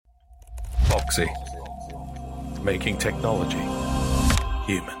Boxy. Making technology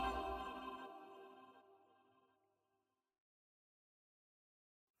human.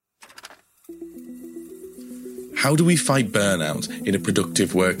 How do we fight burnout in a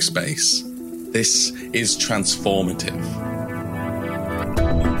productive workspace? This is transformative.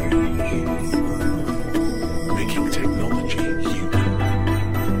 Making technology human.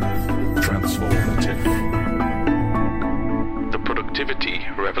 Transformative. The productivity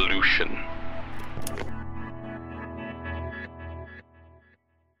revolution.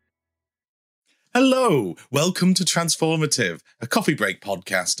 Hello, welcome to Transformative, a coffee break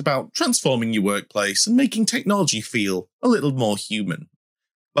podcast about transforming your workplace and making technology feel a little more human.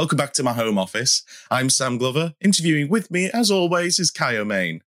 Welcome back to my home office. I'm Sam Glover. Interviewing with me, as always, is Kai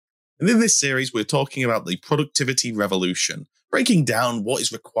O'Main. And in this series, we're talking about the productivity revolution, breaking down what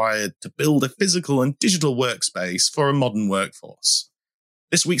is required to build a physical and digital workspace for a modern workforce.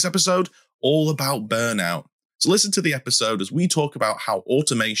 This week's episode, all about burnout. So listen to the episode as we talk about how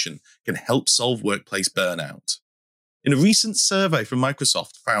automation can help solve workplace burnout. In a recent survey from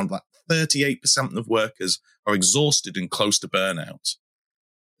Microsoft found that 38% of workers are exhausted and close to burnout.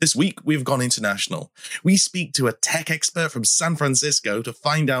 This week, we've gone international. We speak to a tech expert from San Francisco to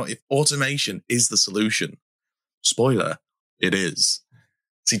find out if automation is the solution. Spoiler, it is.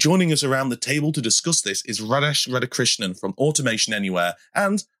 See, joining us around the table to discuss this is Rajesh Radhakrishnan from Automation Anywhere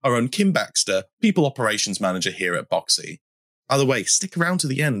and our own Kim Baxter, People Operations Manager here at Boxy. By the way, stick around to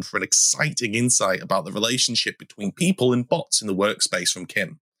the end for an exciting insight about the relationship between people and bots in the workspace from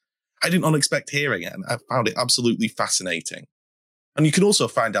Kim. I did not expect hearing it, and I found it absolutely fascinating. And you can also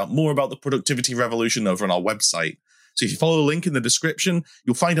find out more about the productivity revolution over on our website. So if you follow the link in the description,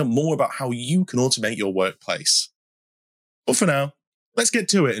 you'll find out more about how you can automate your workplace. But for now, let's get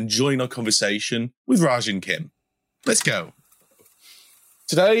to it and join our conversation with Raj and Kim. Let's go.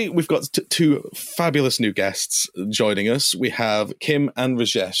 Today, we've got two fabulous new guests joining us. We have Kim and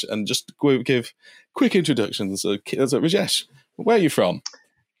Rajesh. And just give quick introductions. Rajesh, where are you from?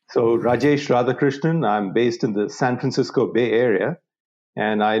 So Rajesh Radhakrishnan, I'm based in the San Francisco Bay Area,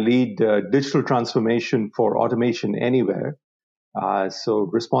 and I lead digital transformation for Automation Anywhere. So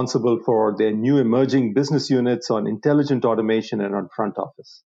responsible for their new emerging business units on intelligent automation and on front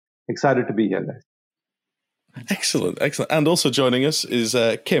office. Excited to be here, guys. Excellent. And also joining us is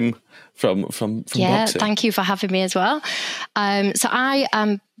Kim from Yeah, Boxy. Thank you for having me as well. So I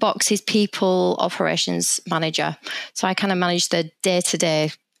am Boxy's People Operations Manager. So I kind of manage the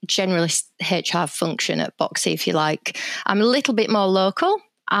day-to-day generalist HR function at Boxy, if you like. I'm a little bit more local.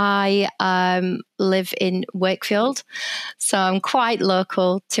 I live in Wakefield, so I'm quite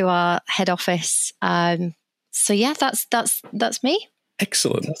local to our head office. So yeah, that's me.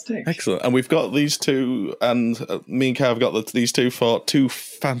 Excellent. Fantastic. Excellent. And we've got these two, and me and Kai have got these two for two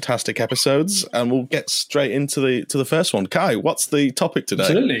fantastic episodes, and we'll get straight into the first one. Kai, what's the topic today?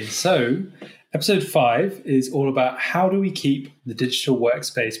 Absolutely. So episode 5 is all about how do we keep the digital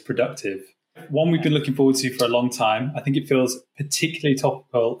workspace productive. One we've been looking forward to for a long time. I think it feels particularly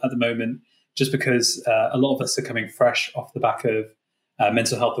topical at the moment just because a lot of us are coming fresh off the back of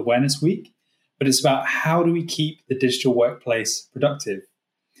Mental Health Awareness Week. But it's about how do we keep the digital workplace productive?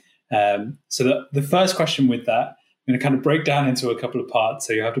 So the first question with that, I'm going to kind of break down into a couple of parts,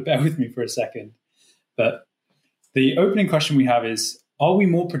 so you have to bear with me for a second. But the opening question we have is, are we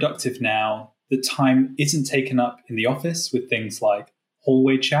more productive now that time isn't taken up in the office with things like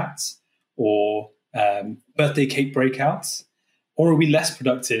hallway chats or birthday cake breakouts? Or are we less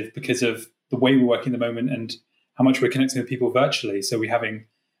productive because of the way we're working at the moment and how much we're connecting with people virtually? So we're having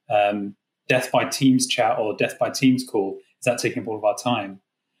death by Teams chat or death by Teams call. Is that taking up all of our time?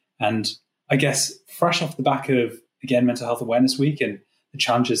 And I guess fresh off the back of, again, Mental Health Awareness Week and the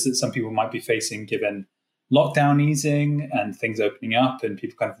challenges that some people might be facing given lockdown easing and things opening up and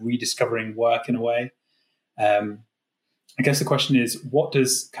people kind of rediscovering work in a way. I guess the question is, what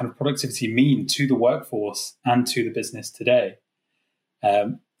does kind of productivity mean to the workforce and to the business today?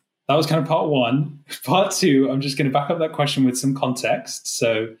 That was kind of part one. Part two, I'm just going to back up that question with some context.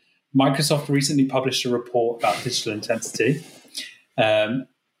 So Microsoft recently published a report about digital intensity. Now,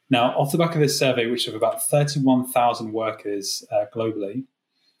 off the back of this survey, which of about 31,000 workers globally,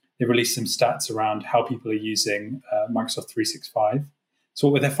 they released some stats around how people are using Microsoft 365. So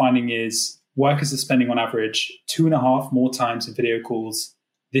what they're finding is workers are spending on average 2.5 more times in video calls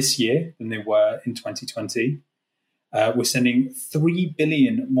this year than they were in 2020. We're sending 3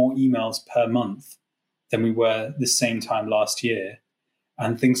 billion more emails per month than we were the same time last year.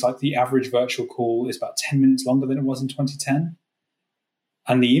 And things like the average virtual call is about 10 minutes longer than it was in 2010.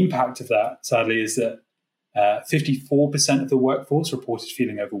 And the impact of that, sadly, is that 54% of the workforce reported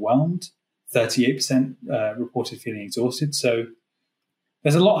feeling overwhelmed. 38% reported feeling exhausted. So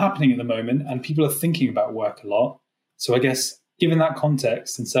there's a lot happening at the moment, and people are thinking about work a lot. So I guess, given that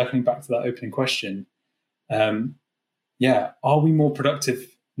context and circling back to that opening question, are we more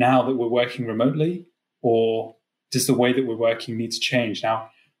productive now that we're working remotely, or does the way that we're working need to change? Now,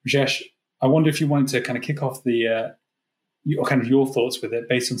 Rajesh, I wonder if you wanted to kind of kick off your thoughts with it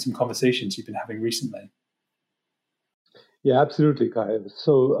based on some conversations you've been having recently. Yeah, absolutely, Kai.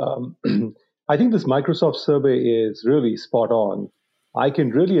 So I think this Microsoft survey is really spot on. I can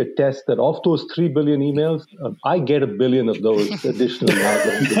really attest that of those 3 billion emails, I get 1 billion of those additional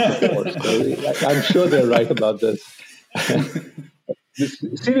now before. So I'm sure they're right about this.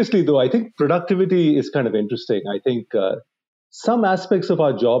 Seriously, though, I think productivity is kind of interesting. I think some aspects of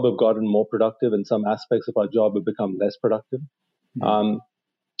our job have gotten more productive and some aspects of our job have become less productive.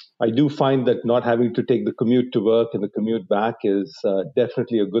 I do find that not having to take the commute to work and the commute back is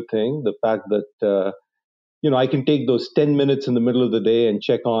definitely a good thing. The fact that I can take those 10 minutes in the middle of the day and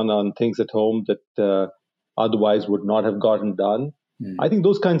check on things at home that otherwise would not have gotten done. I think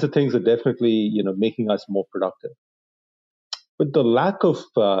those kinds of things are definitely, making us more productive. But the lack of,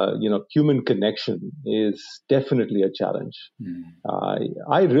 human connection is definitely a challenge.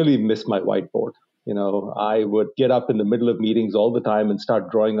 I really miss my whiteboard. I would get up in the middle of meetings all the time and start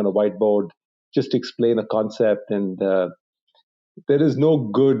drawing on a whiteboard just to explain a concept, and there is no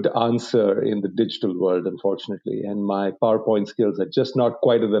good answer in the digital world, unfortunately, and my PowerPoint skills are just not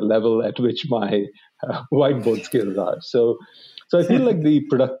quite at the level at which my whiteboard skills are. So I feel like the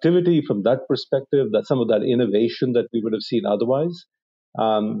productivity from that perspective, that some of that innovation that we would have seen otherwise,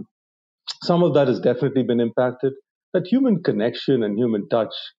 some of that has definitely been impacted. That human connection and human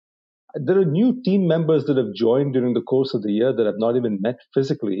touch, there are new team members that have joined during the course of the year that have not even met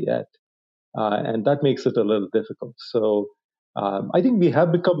physically yet, and that makes it a little difficult. So I think we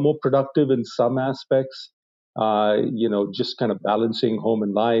have become more productive in some aspects, just kind of balancing home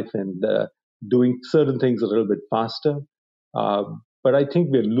and life and doing certain things a little bit faster. But I think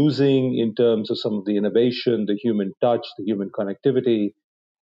we're losing in terms of some of the innovation, the human touch, the human connectivity.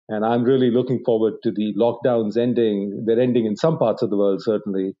 And I'm really looking forward to the lockdowns ending. They're ending in some parts of the world,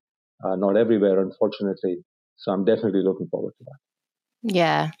 certainly, not everywhere, unfortunately. So I'm definitely looking forward to that.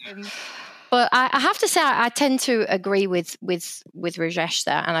 Yeah. But I have to say, I tend to agree with Rajesh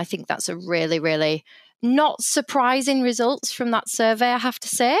there. And I think that's a really, really not surprising results from that survey, I have to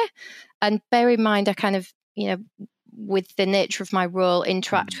say. And bear in mind, I kind of, with the nature of my role,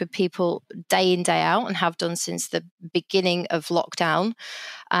 interact with people day in, day out, and have done since the beginning of lockdown.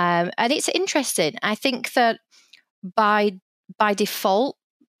 And it's interesting. I think that by default,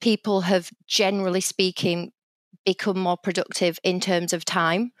 people have, generally speaking, become more productive in terms of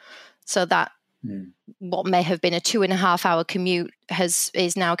time. So that what may have been a 2.5 hour commute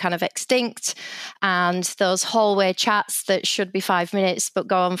is now kind of extinct. And those hallway chats that should be 5 minutes but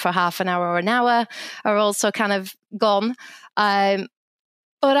go on for half an hour or an hour are also kind of gone. But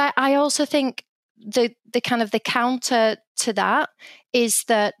I also think the kind of the counter to that is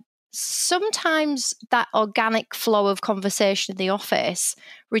that sometimes that organic flow of conversation in the office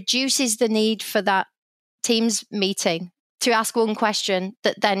reduces the need for that Teams meeting to ask one question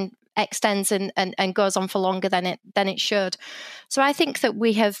that then extends and goes on for longer than it should. So I think that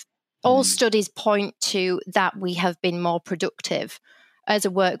we have all studies point to that we have been more productive as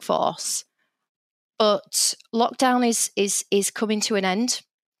a workforce. But lockdown is coming to an end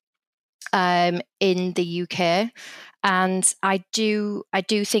in the UK. And I do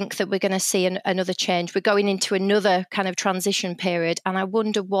think that we're going to see another change. We're going into another kind of transition period, and I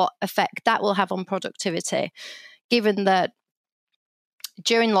wonder what effect that will have on productivity, given that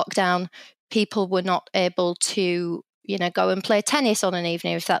during lockdown, people were not able to, go and play tennis on an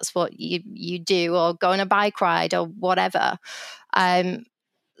evening if that's what you do, or go on a bike ride or whatever.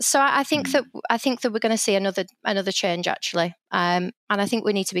 So I think that we're going to see another change, actually, and I think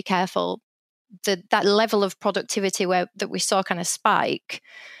we need to be careful. That level of productivity that we saw kind of spike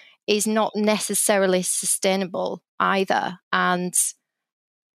is not necessarily sustainable either. And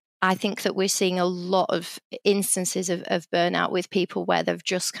I think that we're seeing a lot of instances of burnout with people where they've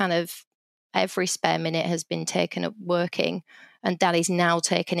just kind of every spare minute has been taken up working, and that is now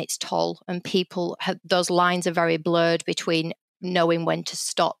taking its toll. And people those lines are very blurred between knowing when to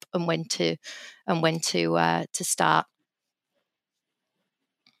stop and when to start.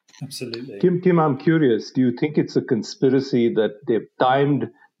 Absolutely. Tim, I'm curious. Do you think it's a conspiracy that they've timed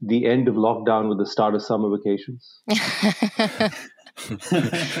the end of lockdown with the start of summer vacations?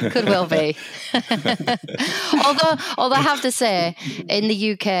 Could well be. although I have to say, in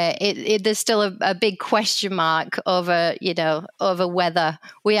the UK, there's still a big question mark over whether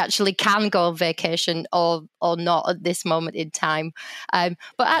we actually can go on vacation or not at this moment in time. But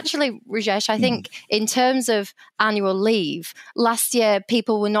actually, Rajesh, I think in terms of annual leave, last year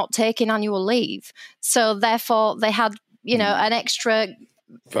people were not taking annual leave, so therefore they had an extra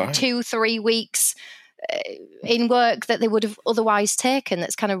 2-3 weeks in work that they would have otherwise taken,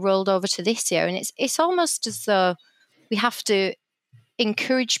 that's kind of rolled over to this year. And it's almost as though we have to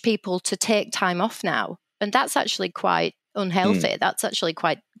encourage people to take time off now, and that's actually quite unhealthy. That's actually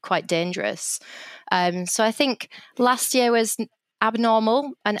quite dangerous. So I think last year was an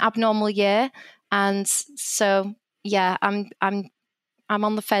abnormal year, and so yeah, I'm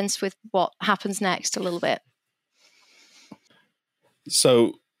on the fence with what happens next a little bit.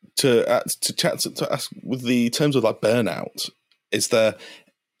 So to ask with the terms of like burnout, is there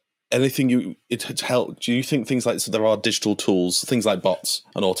anything it help? Do you think things like, so there are digital tools, things like bots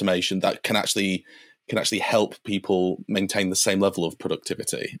and automation that can actually help people maintain the same level of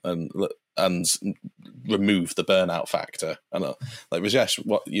productivity and remove the burnout factor? And like Rajesh,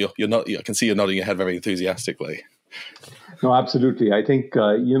 what you're not, I can see you're nodding your head very enthusiastically. No, absolutely. I think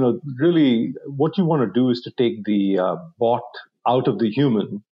really what you want to do is to take the bot out of the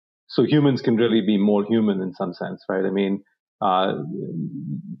human, so humans can really be more human in some sense, right? I mean,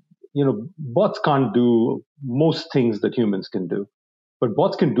 bots can't do most things that humans can do, but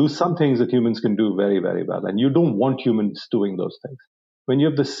bots can do some things that humans can do very, very well. And you don't want humans doing those things. When you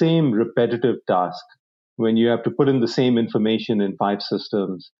have the same repetitive task, when you have to put in the same information in 5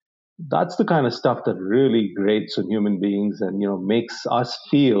 systems, that's the kind of stuff that really grates on human beings and, makes us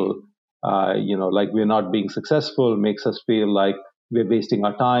feel, like we're not being successful, makes us feel like we're wasting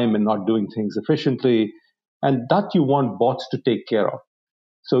our time and not doing things efficiently. And that you want bots to take care of.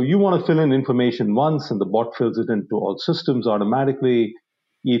 So you want to fill in information once and the bot fills it into all systems automatically.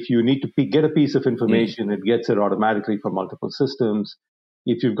 If you need to get a piece of information, it gets it automatically from multiple systems.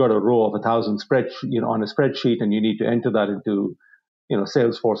 If you've got a row of 1,000 on a spreadsheet and you need to enter that into,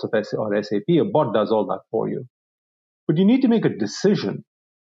 Salesforce or SAP, a bot does all that for you. But you need to make a decision,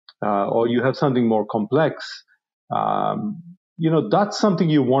 or you have something more complex. That's something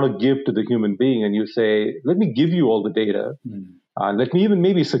you want to give to the human being, and you say, let me give you all the data. Let me even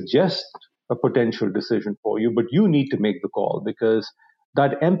maybe suggest a potential decision for you, but you need to make the call, because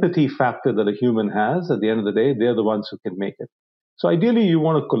that empathy factor that a human has, at the end of the day, they're the ones who can make it. So ideally, you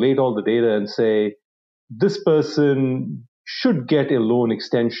want to collate all the data and say, this person should get a loan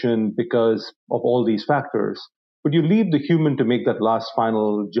extension because of all these factors. But you leave the human to make that last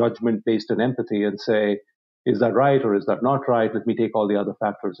final judgment based on empathy and say, is that right or is that not right? Let me take all the other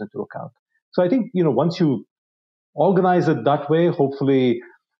factors into account. So I think, once you organize it that way, hopefully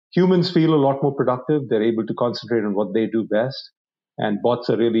humans feel a lot more productive. They're able to concentrate on what they do best, and bots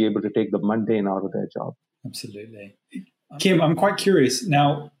are really able to take the mundane out of their job. Absolutely. Kim, I'm quite curious.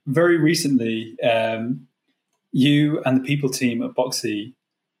 Now, very recently, you and the people team at Boxy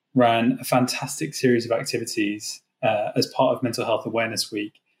ran a fantastic series of activities as part of Mental Health Awareness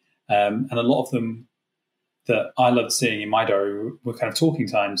Week. And a lot of them that I loved seeing in my diary were kind of talking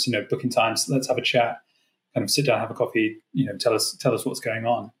times, booking times. Let's have a chat, kind of sit down, have a coffee, tell us what's going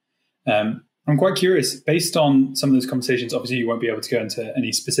on. I'm quite curious, based on some of those conversations, obviously you won't be able to go into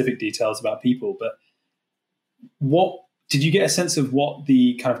any specific details about people, but what did you get a sense of what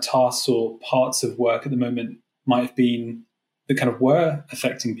the kind of tasks or parts of work at the moment might have been that kind of were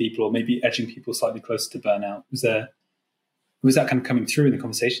affecting people or maybe edging people slightly closer to burnout? Was that kind of coming through in the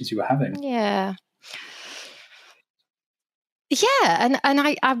conversations you were having? Yeah, and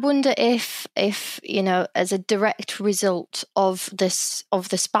I wonder if as a direct result of the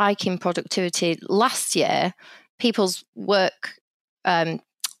spike in productivity last year, people's work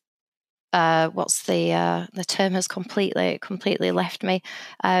what's the term has completely left me.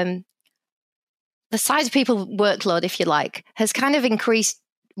 The size of people's workload, if you like, has kind of increased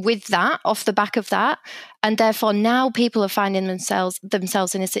with that, off the back of that. And therefore now people are finding themselves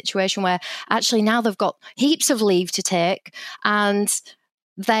in a situation where actually now they've got heaps of leave to take, and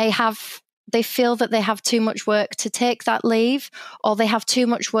they feel that they have too much work to take that leave, or they have too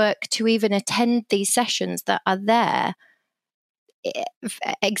much work to even attend these sessions that are there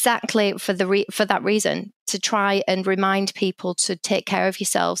exactly for that reason, to try and remind people to take care of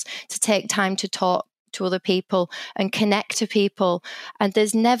yourselves, to take time to talk to other people and connect to people. And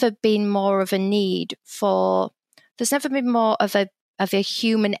there's never been more of a a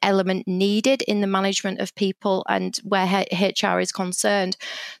human element needed in the management of people and where HR is concerned.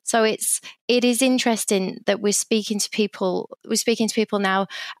 So it is interesting that we're speaking to people now,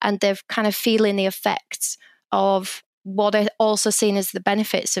 and they're kind of feeling the effects of what are also seen as the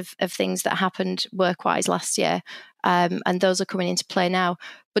benefits of things that happened work-wise last year. And those are coming into play now.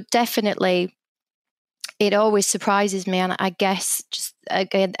 But definitely, it always surprises me. And I guess just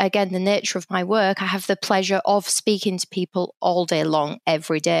again, the nature of my work, I have the pleasure of speaking to people all day long,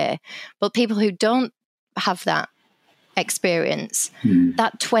 every day. But people who don't have that experience,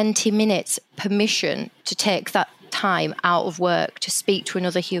 that 20 minutes permission to take that time out of work to speak to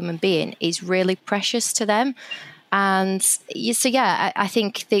another human being is really precious to them. And so, I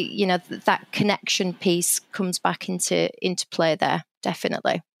think that connection piece comes back into play there,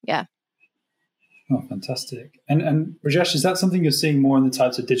 definitely. Yeah. Oh, fantastic. And Rajesh, is that something you're seeing more in the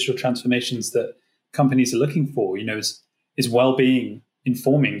types of digital transformations that companies are looking for? Is well-being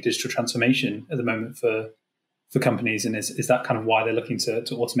informing digital transformation at the moment for companies? And is that kind of why they're looking to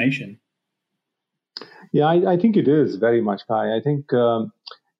automation? Yeah, I think it is very much, Kai. I think,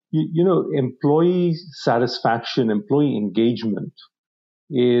 employee satisfaction, employee engagement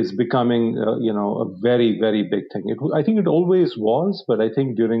is becoming, a very, very big thing. I think it always was, but I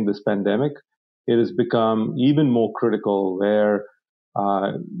think during this pandemic, it has become even more critical where,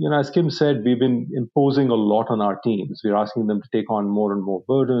 as Kim said, we've been imposing a lot on our teams. We're asking them to take on more and more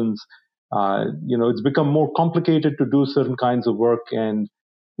burdens. It's become more complicated to do certain kinds of work. And,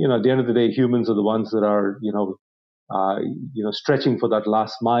 at the end of the day, humans are the ones that are, stretching for that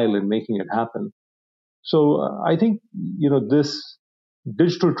last mile and making it happen. So I think, this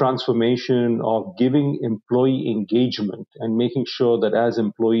digital transformation of giving employee engagement and making sure that as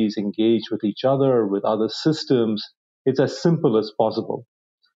employees engage with each other, with other systems, it's as simple as possible.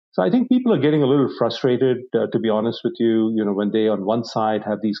 So I think people are getting a little frustrated, to be honest with you, when they on one side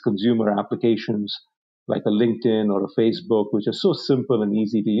have these consumer applications like a LinkedIn or a Facebook, which are so simple and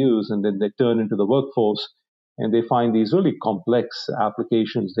easy to use, and then they turn into the workforce and they find these really complex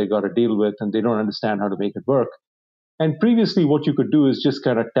applications they got to deal with, and they don't understand how to make it work. And previously, what you could do is just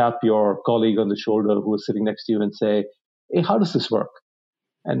kind of tap your colleague on the shoulder who was sitting next to you and say, hey, how does this work?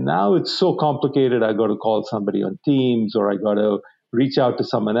 And now it's so complicated. I got to call somebody on Teams, or I got to reach out to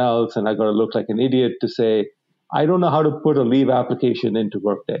someone else, and I got to look like an idiot to say, I don't know how to put a leave application into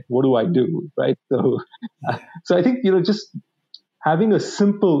Workday. What do I do? Right. So I think, just having a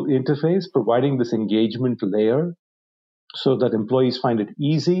simple interface, providing this engagement layer so that employees find it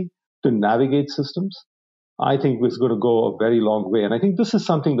easy to navigate systems, I think is going to go a very long way. And I think this is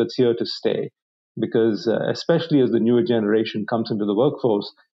something that's here to stay, because especially as the newer generation comes into the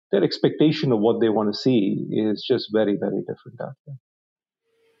workforce, their expectation of what they want to see is just very, very different out there.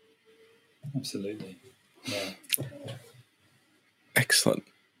 Absolutely. Yeah. Excellent.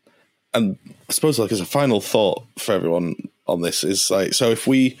 And I suppose, as a final thought for everyone on this is so if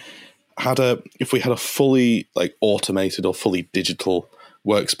we had a fully automated or fully digital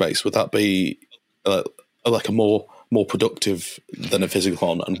workspace, would that be a more productive than a physical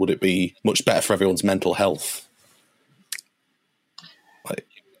one, and would it be much better for everyone's mental health?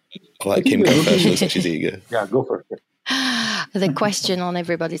 I'll let Kim go first, so she's eager. Yeah, go for it. The question on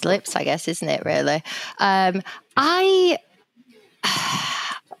everybody's lips, I guess, isn't it, really? I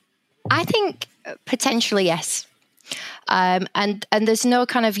think potentially yes. And there's no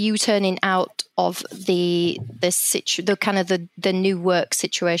kind of U-turning out of the new work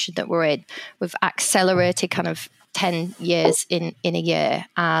situation that we're in. We've accelerated kind of 10 years in a year,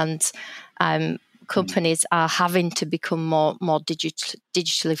 and companies are having to become more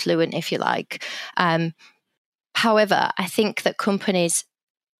digitally fluent, if you like. However, I think that companies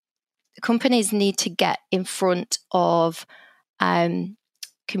need to get in front of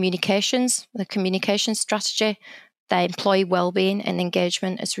communications, the communication strategy, their employee well-being and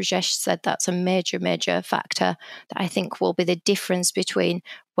engagement. As Rajesh said, that's a major, major factor that I think will be the difference between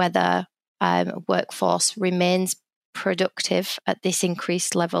whether a workforce remains productive at this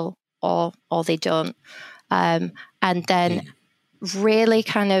increased level or they don't. And then really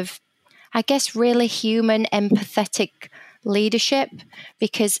kind of, I guess, really human, empathetic leadership,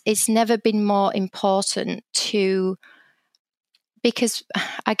 because it's never been more important because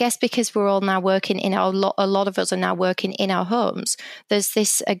we're all now working in a lot of us are now working in our homes. There's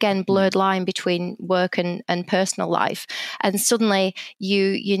this, again, blurred line between work and personal life, and suddenly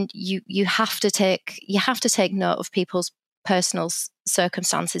you have to take note of people's personal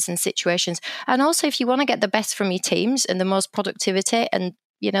circumstances and situations. And also, if you want to get the best from your teams and the most productivity and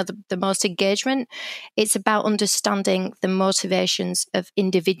the most engagement, it's about understanding the motivations of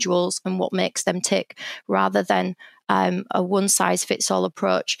individuals and what makes them tick, rather than a one-size-fits-all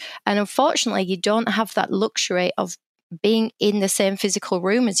approach. And unfortunately, you don't have that luxury of being in the same physical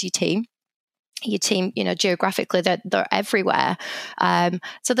room as your team. Your team, geographically, they're everywhere.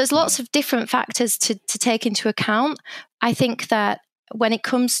 So there's lots of different factors to take into account. I think that when it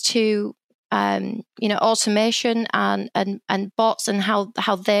comes to automation and bots and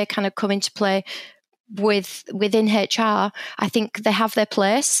how they kind of come into play within HR, I think they have their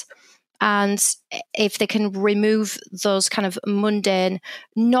place. And if they can remove those kind of mundane,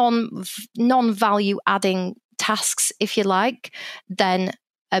 non-value adding tasks, if you like, then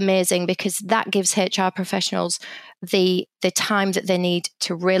amazing, because that gives HR professionals the time that they need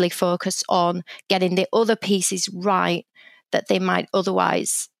to really focus on getting the other pieces right that they might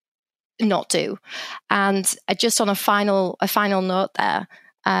otherwise not do. And just on a final note there,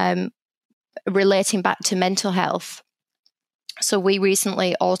 relating back to mental health. So we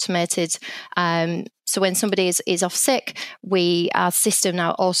recently automated, so when somebody is off sick, our system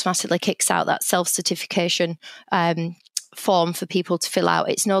now automatically kicks out that self-certification form for people to fill out.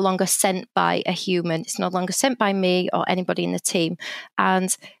 It's no longer sent by a human. It's no longer sent by me or anybody in the team.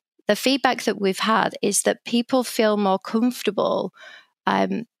 And the feedback that we've had is that people feel more comfortable.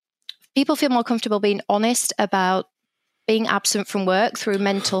 People feel more comfortable being honest about being absent from work through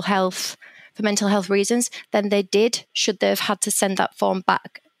mental health reasons than they did should they have had to send that form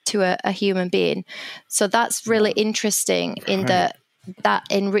back to a human being. So that's really interesting in that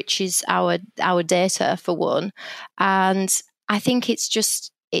enriches our data, for one. And I think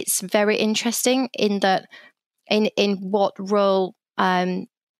it's very interesting in that in what role kind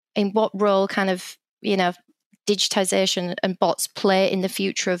of digitization and bots play in the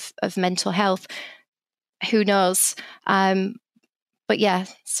future of mental health. Who knows? But yeah,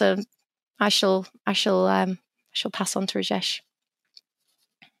 so I shall pass on to Rajesh.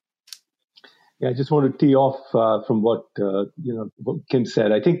 Yeah, I just want to tee off from what what Kim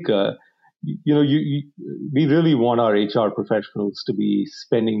said. I think we really want our HR professionals to be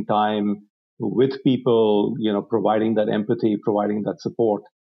spending time with people, providing that empathy, providing that support.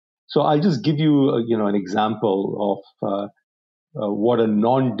 So I'll just give you an example of what a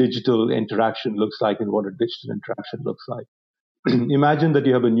non-digital interaction looks like and what a digital interaction looks like. Imagine that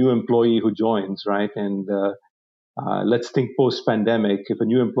you have a new employee who joins, right? And let's think post-pandemic. If a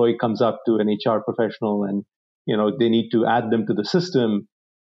new employee comes up to an HR professional and, they need to add them to the system,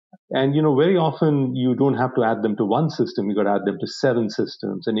 and, very often you don't have to add them to one system. You got to add them to 7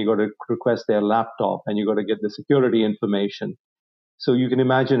 systems, and you got to request their laptop, and you got to get the security information. So you can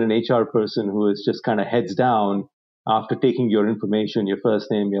imagine an HR person who is just kind of heads down after taking your information, your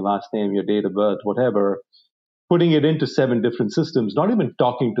first name, your last name, your date of birth, whatever, putting it into 7 different systems, not even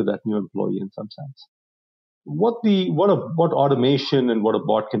talking to that new employee in some sense. What automation and what a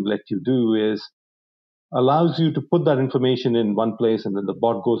bot can let you do is allows you to put that information in one place, and then the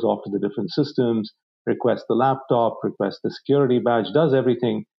bot goes off to the different systems, requests the laptop, requests the security badge, does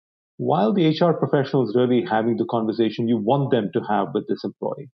everything, while the HR professional is really having the conversation you want them to have with this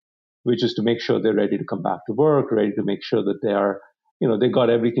employee, which is to make sure they're ready to come back to work, ready to make sure that they are, they got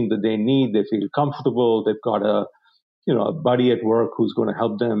everything that they need, they feel comfortable, they've got a buddy at work who's going to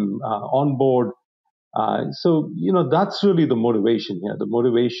help them on board. So that's really the motivation here. The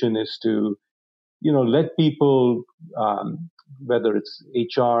motivation is to, let people, whether it's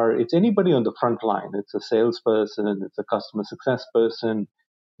HR, it's anybody on the front line, it's a salesperson, it's a customer success person,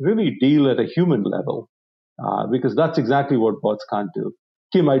 really deal at a human level, because that's exactly what bots can't do.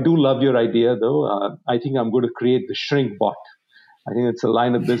 Kim, I do love your idea, though. I think I'm going to create the shrink bot. I think it's a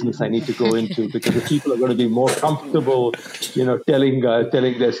line of business I need to go into, because if people are going to be more comfortable, telling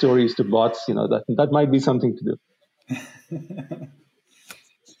their stories to bots, that might be something to do.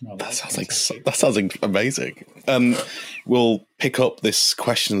 That sounds amazing. We'll pick up this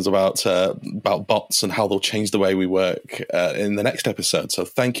questions about bots and how they'll change the way we work in the next episode. So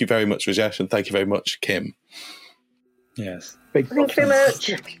thank you very much, Rajesh, and thank you very much, Kim. Yes. Thank you very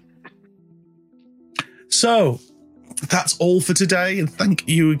much. So that's all for today, and thank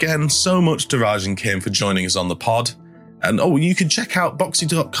you again so much to Raj and Kim for joining us on the pod. And you can check out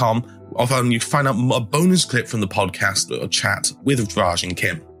boxy.com, and you can find out a bonus clip from the podcast or chat with Raj and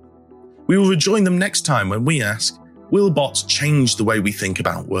Kim. We will rejoin them next time when we ask, will bots change the way we think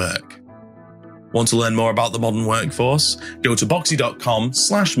about work? Want to learn more about the modern workforce? Go to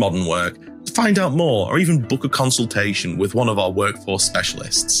boxy.com/modernwork to find out more, or even book a consultation with one of our workforce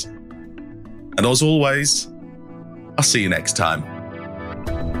specialists. And as always, I'll see you next time.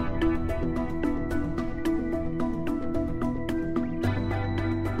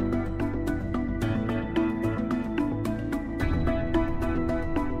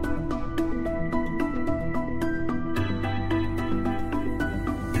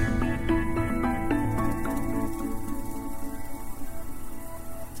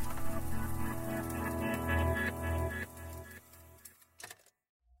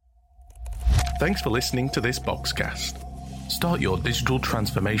 Thanks for listening to this Boxcast. Start your digital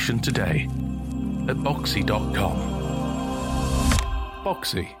transformation today at boxy.com.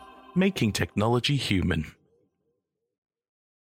 Boxy, making technology human.